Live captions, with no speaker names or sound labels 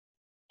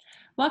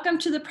Welcome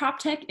to the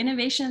PropTech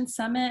Innovation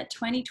Summit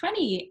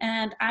 2020,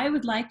 and I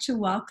would like to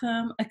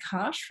welcome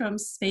AAKASH from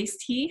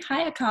SPACETI.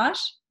 Hi, AAKASH.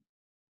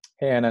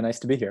 Hey Anna, nice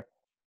to be here.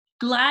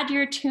 Glad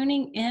you're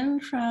tuning in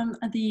from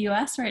the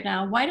US right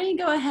now. Why don't you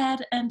go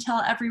ahead and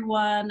tell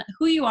everyone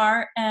who you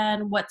are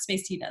and what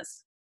SPACETI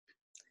does?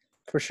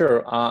 For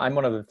sure, I'm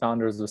one of the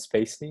founders of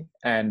SPACETI,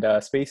 and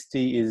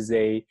SPACETI is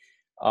a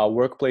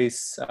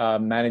workplace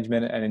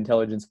management and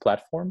intelligence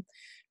platform.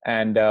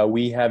 And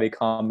we have a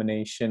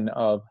combination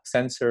of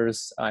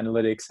sensors,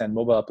 analytics, and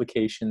mobile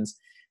applications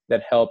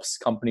that helps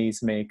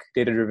companies make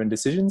data-driven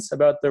decisions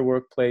about their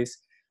workplace,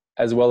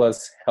 as well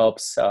as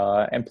helps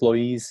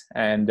employees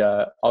and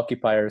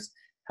occupiers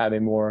have a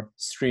more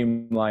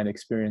streamlined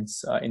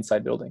experience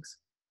inside buildings.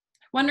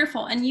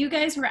 Wonderful. And you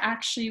guys were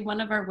actually one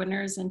of our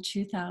winners in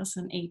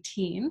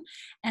 2018.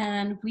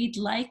 And we'd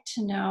like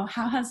to know,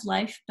 how has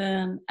life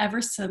been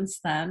ever since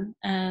then?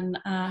 And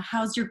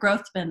how's your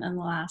growth been in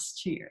the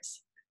last 2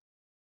 years?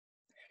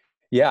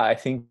 Yeah, I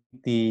think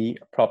the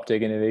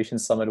PropTech Innovation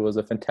Summit was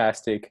a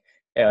fantastic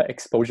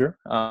exposure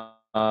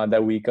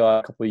that we got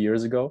a couple of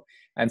years ago.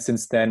 And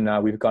since then,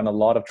 we've gotten a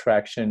lot of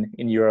traction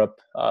in Europe,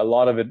 a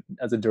lot of it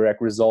as a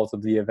direct result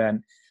of the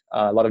event,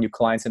 a lot of new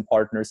clients and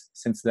partners.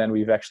 Since then,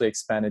 we've actually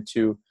expanded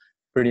to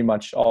pretty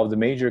much all of the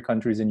major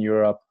countries in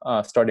Europe,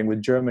 starting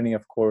with Germany,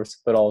 of course,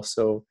 but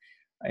also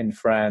in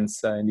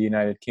France, in the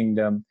United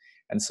Kingdom,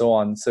 and so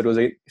on. So it was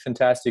a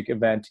fantastic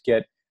event to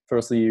get,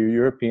 firstly,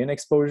 European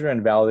exposure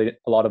and validate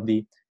a lot of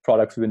the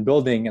products we've been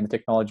building and the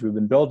technology we've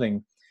been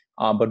building.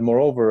 But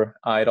moreover,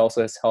 it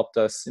also has helped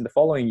us in the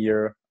following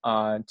year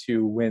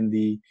to win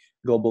the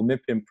global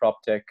MIPIM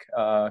PropTech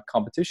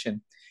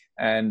competition,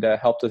 and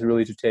helped us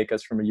really to take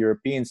us from a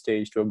European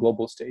stage to a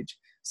global stage.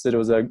 So it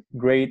was a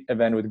great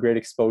event with great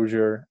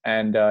exposure,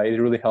 and it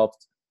really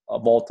helped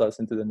vault us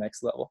into the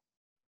next level.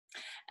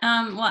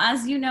 Well,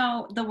 as you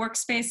know, the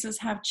workspaces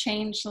have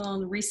changed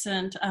in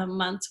recent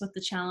months with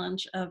the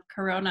challenge of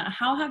Corona.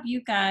 How have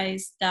you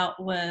guys dealt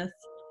with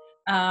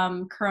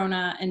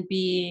Corona and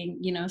being,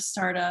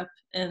 startup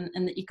in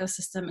the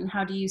ecosystem, and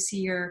how do you see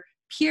your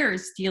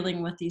peers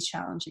dealing with these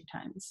challenging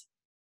times?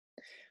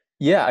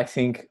 Yeah, I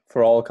think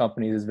for all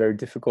companies it's very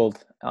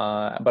difficult,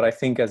 but I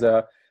think as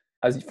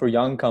for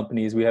young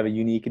companies, we have a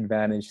unique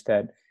advantage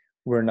that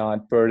we're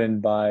not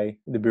burdened by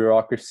the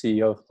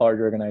bureaucracy of large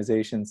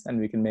organizations, and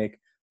we can make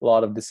a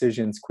lot of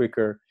decisions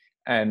quicker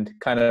and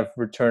kind of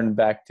return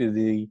back to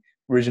the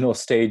original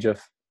stage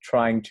of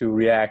trying to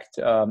react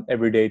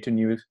every day to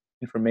new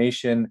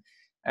information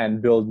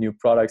and build new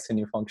products and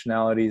new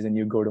functionalities and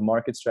new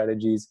go-to-market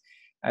strategies.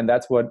 And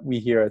that's what we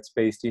here at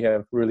SPACETI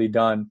have really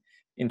done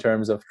in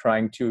terms of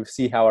trying to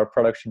see how our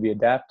product should be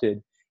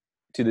adapted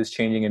to this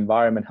changing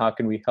environment. How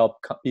can we help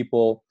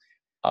people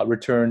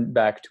return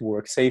back to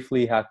work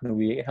safely? How can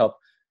we help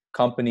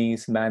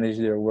companies manage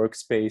their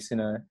workspace in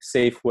a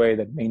safe way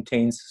that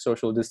maintains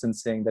social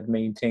distancing, that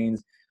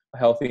maintains a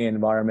healthy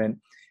environment,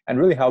 and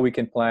really how we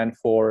can plan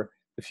for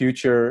the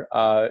future,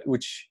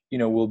 which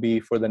will be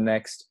for the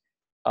next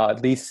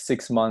at least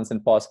 6 months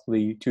and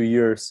possibly 2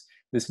 years.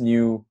 This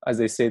new, as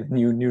they say, the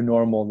new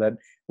normal that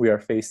we are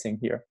facing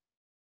here.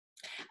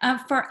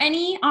 For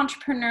any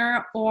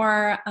entrepreneur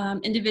or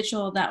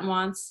individual that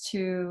wants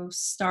to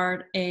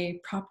start a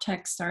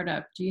PropTech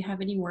startup, do you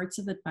have any words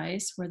of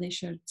advice where they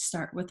should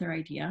start with their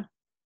idea?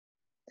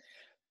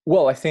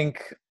 Well, I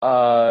think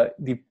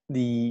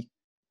the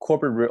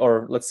corporate,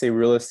 or let's say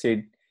real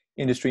estate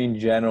industry in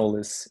general,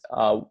 is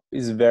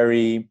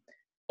very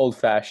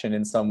old-fashioned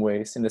in some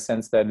ways, in the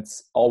sense that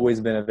it's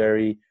always been a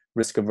very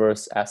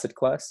risk-averse asset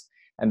class,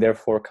 and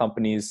therefore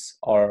companies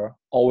are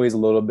always a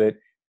little bit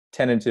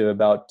tentative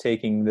about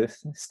taking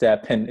this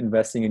step and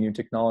investing in new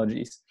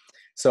technologies.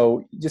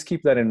 So just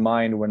keep that in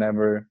mind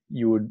whenever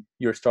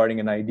you're starting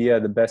an idea.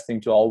 The best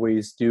thing to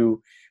always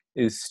do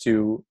is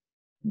to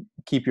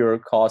keep your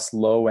costs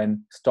low and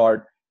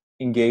start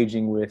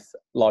engaging with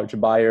large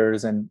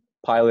buyers and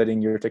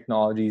piloting your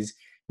technologies,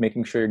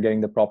 making sure you're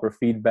getting the proper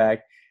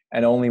feedback.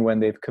 And only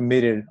when they've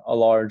committed a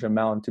large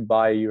amount to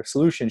buy your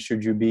solution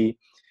should you be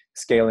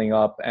scaling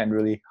up and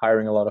really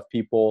hiring a lot of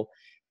people,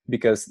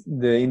 because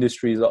the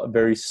industry is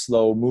very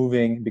slow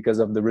moving because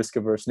of the risk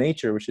averse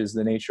nature, which is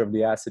the nature of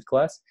the asset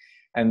class.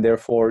 And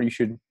therefore you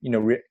should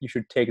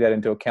take that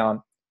into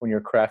account when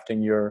you're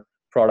crafting your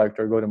product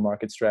or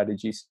go-to-market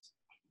strategies.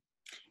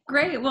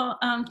 Great. Well,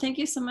 thank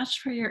you so much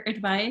for your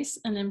advice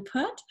and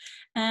input.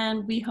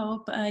 And we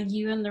hope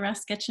you and the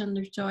rest get to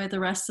enjoy the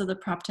rest of the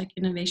PropTech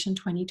Innovation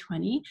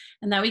 2020,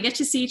 and that we get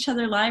to see each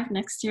other live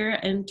next year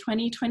in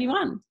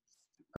 2021.